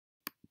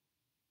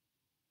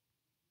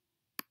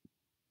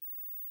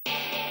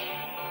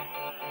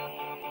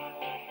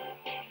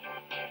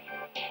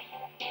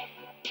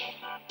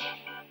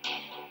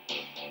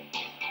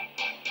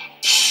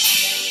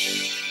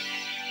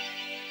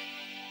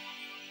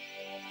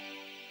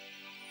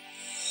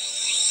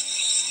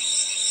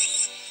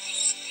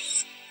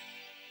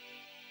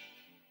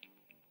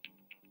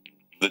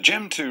The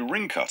Gem 2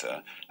 ring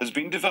cutter has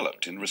been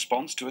developed in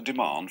response to a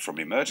demand from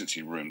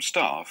emergency room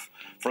staff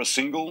for a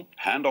single,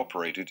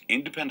 hand-operated,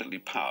 independently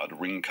powered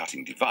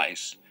ring-cutting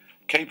device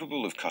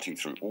capable of cutting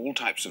through all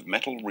types of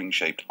metal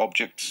ring-shaped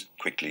objects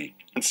quickly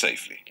and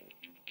safely.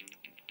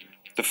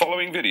 The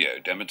following video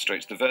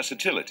demonstrates the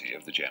versatility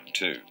of the Gem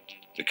 2,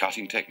 the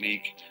cutting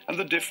technique, and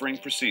the differing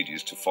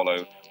procedures to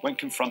follow when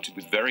confronted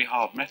with very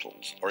hard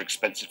metals or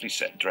expensively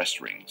set dress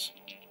rings.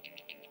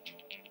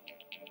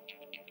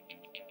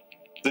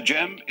 The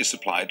Gem is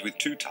supplied with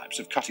two types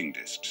of cutting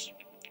discs: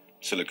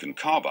 silicon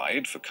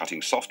carbide for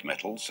cutting soft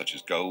metals such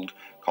as gold,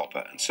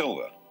 copper and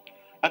silver,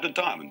 and a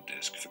diamond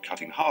disc for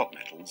cutting hard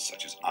metals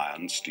such as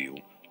iron, steel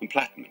and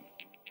platinum.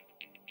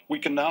 We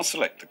can now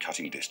select the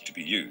cutting disc to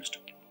be used,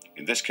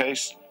 in this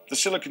case the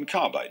silicon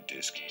carbide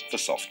disc for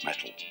soft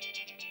metal.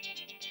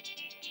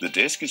 The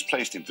disc is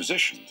placed in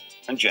position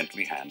and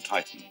gently hand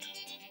tightened.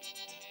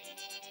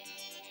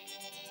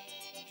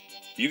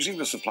 Using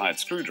the supplied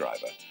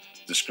screwdriver,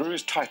 the screw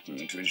is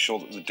tightened to ensure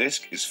that the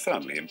disc is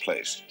firmly in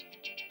place.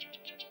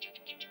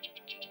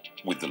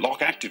 With the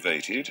lock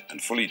activated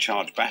and fully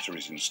charged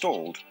batteries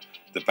installed,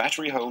 the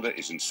battery holder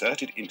is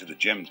inserted into the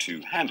Gem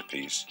 2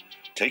 handpiece,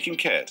 taking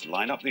care to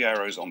line up the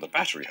arrows on the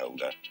battery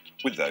holder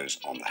with those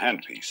on the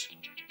handpiece.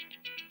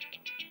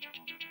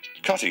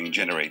 Cutting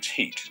generates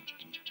heat,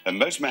 and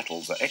most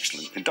metals are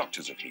excellent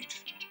conductors of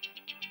heat.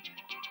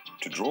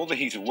 To draw the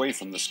heat away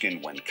from the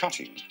skin when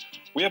cutting,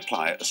 we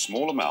apply a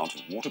small amount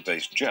of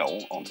water-based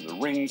gel onto the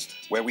rings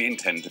where we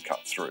intend to cut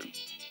through.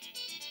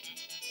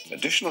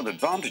 Additional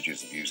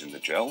advantages of using the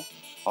gel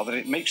are that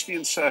it makes the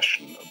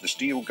insertion of the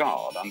steel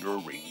guard under a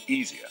ring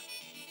easier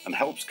and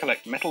helps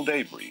collect metal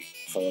debris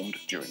formed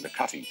during the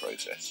cutting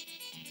process.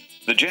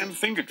 The Gem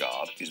finger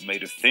guard is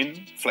made of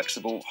thin,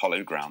 flexible,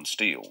 hollow ground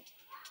steel,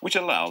 which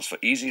allows for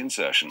easy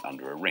insertion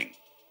under a ring.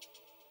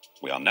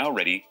 We are now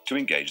ready to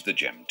engage the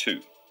Gem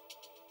 2.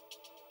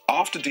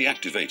 After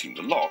deactivating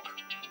the lock,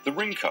 the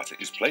ring cutter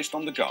is placed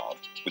on the guard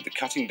with the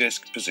cutting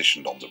disc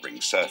positioned on the ring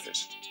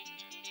surface.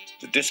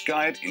 The disc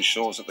guide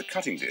ensures that the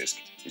cutting disc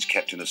is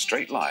kept in a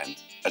straight line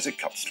as it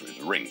cuts through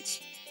the rings.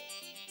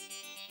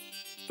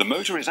 The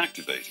motor is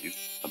activated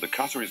and the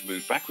cutter is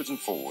moved backwards and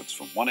forwards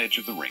from one edge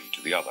of the ring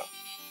to the other.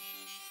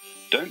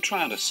 Don't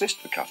try and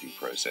assist the cutting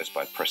process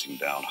by pressing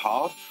down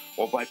hard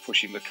or by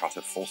pushing the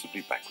cutter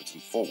forcibly backwards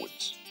and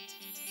forwards.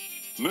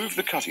 Move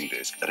the cutting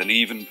disc at an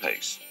even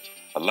pace,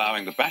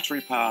 allowing the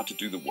battery power to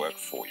do the work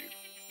for you.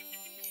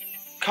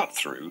 Cut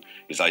through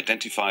is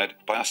identified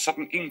by a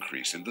sudden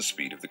increase in the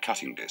speed of the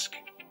cutting disc.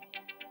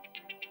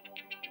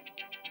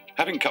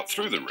 Having cut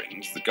through the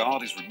rings, the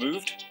guard is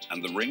removed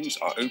and the rings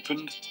are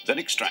opened, then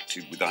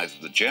extracted with either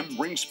the Gem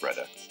ring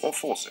spreader or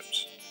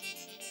forceps.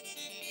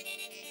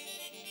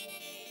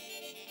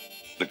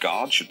 The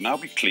guard should now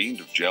be cleaned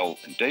of gel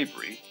and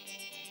debris.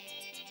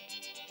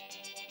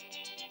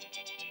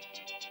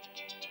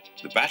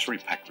 The battery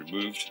pack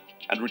removed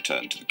and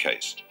returned to the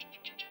case.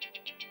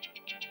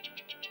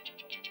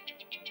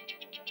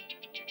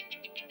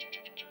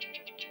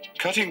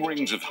 Cutting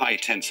rings of high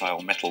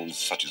tensile metals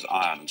such as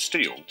iron and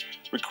steel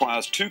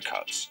requires two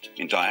cuts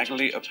in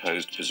diagonally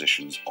opposed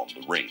positions on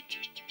the ring.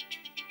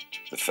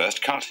 The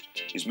first cut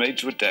is made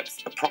to a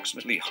depth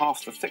approximately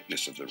half the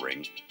thickness of the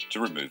ring to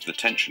remove the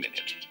tension in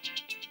it.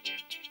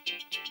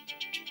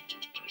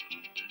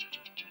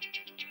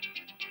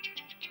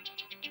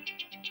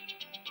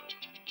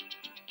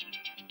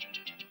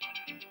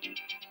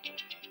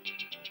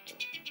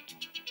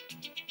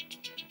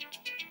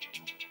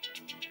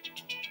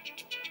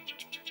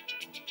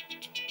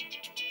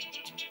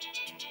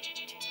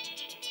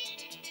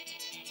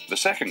 The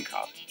second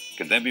cut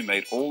can then be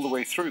made all the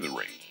way through the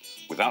ring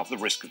without the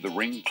risk of the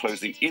ring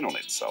closing in on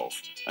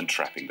itself and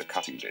trapping the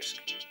cutting disc.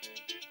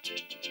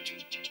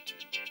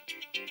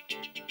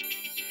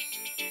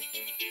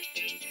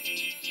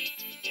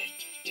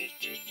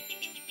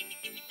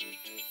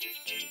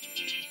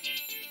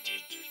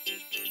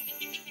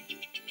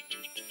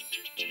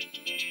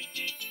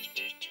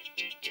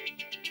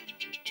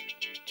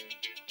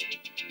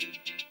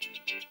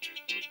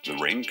 The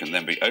ring can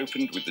then be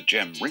opened with the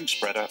Gem ring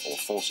spreader or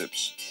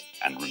forceps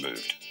and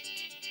removed.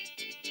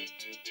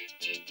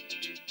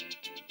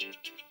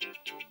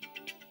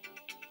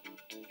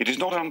 It is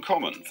not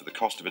uncommon for the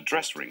cost of a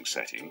dress ring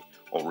setting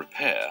or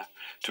repair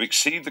to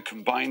exceed the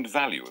combined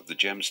value of the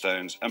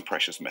gemstones and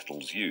precious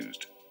metals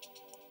used.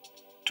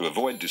 To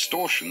avoid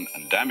distortion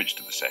and damage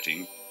to the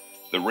setting,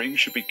 the ring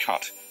should be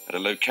cut at a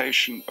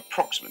location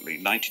approximately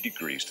 90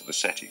 degrees to the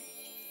setting.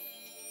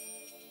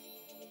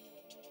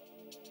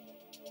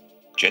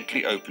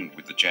 Gently opened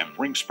with the Gem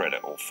ring spreader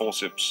or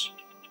forceps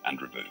and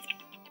removed.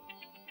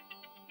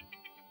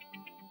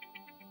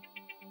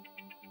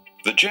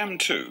 The Gem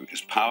 2 is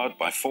powered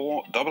by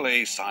 4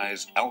 AA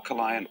size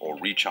alkaline or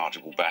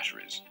rechargeable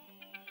batteries.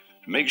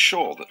 Make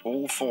sure that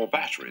all 4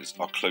 batteries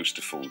are close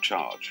to full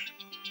charge.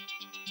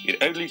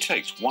 It only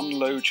takes one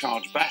low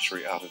charge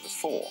battery out of the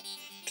 4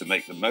 to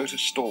make the motor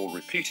stall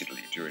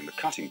repeatedly during the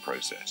cutting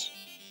process,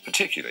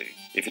 particularly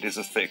if it is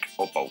a thick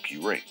or bulky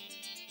ring.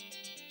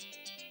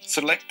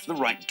 Select the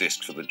right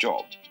disc for the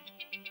job.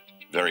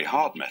 Very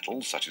hard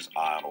metals, such as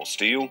iron or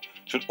steel,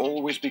 should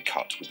always be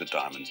cut with the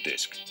diamond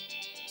disc.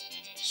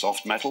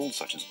 Soft metals,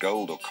 such as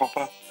gold or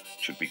copper,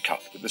 should be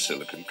cut with the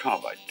silicon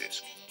carbide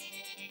disc.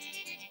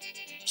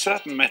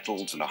 Certain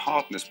metals and a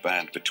hardness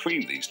band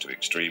between these two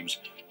extremes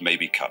may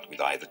be cut with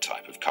either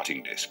type of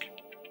cutting disc.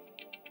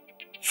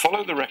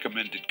 Follow the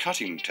recommended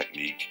cutting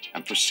technique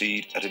and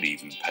proceed at an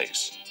even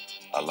pace,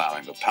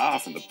 allowing the power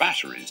from the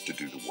batteries to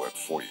do the work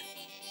for you.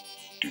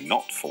 Do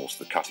not force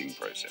the cutting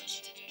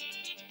process.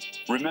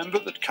 Remember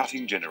that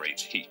cutting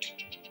generates heat.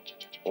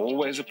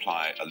 Always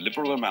apply a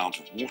liberal amount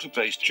of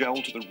water-based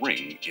gel to the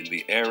ring in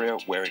the area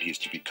where it is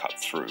to be cut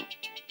through.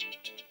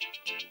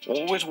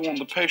 Always warn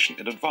the patient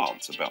in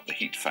advance about the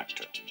heat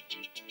factor.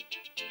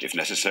 If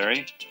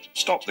necessary,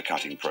 stop the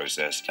cutting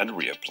process and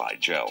reapply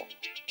gel.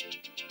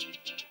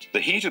 The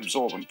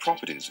heat-absorbent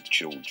properties of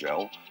chilled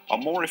gel are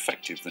more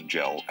effective than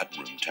gel at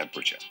room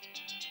temperature.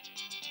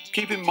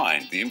 Keep in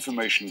mind the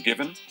information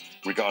given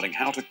regarding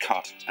how to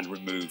cut and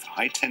remove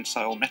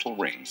high-tensile metal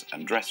rings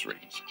and dress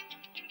rings.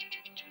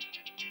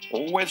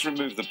 Always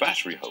remove the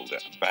battery holder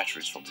and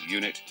batteries from the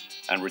unit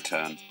and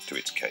return to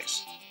its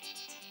case.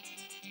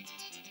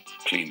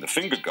 Clean the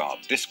finger guard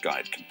disc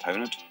guide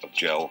component of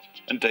gel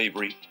and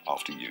debris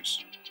after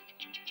use.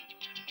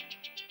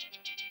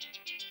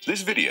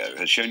 This video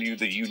has shown you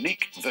the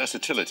unique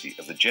versatility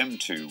of the Gem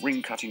 2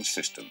 ring cutting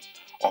system,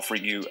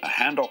 offering you a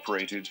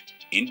hand-operated,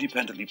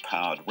 independently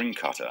powered ring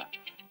cutter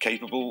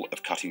capable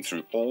of cutting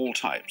through all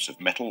types of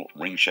metal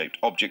ring-shaped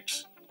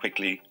objects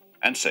quickly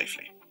and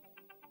safely.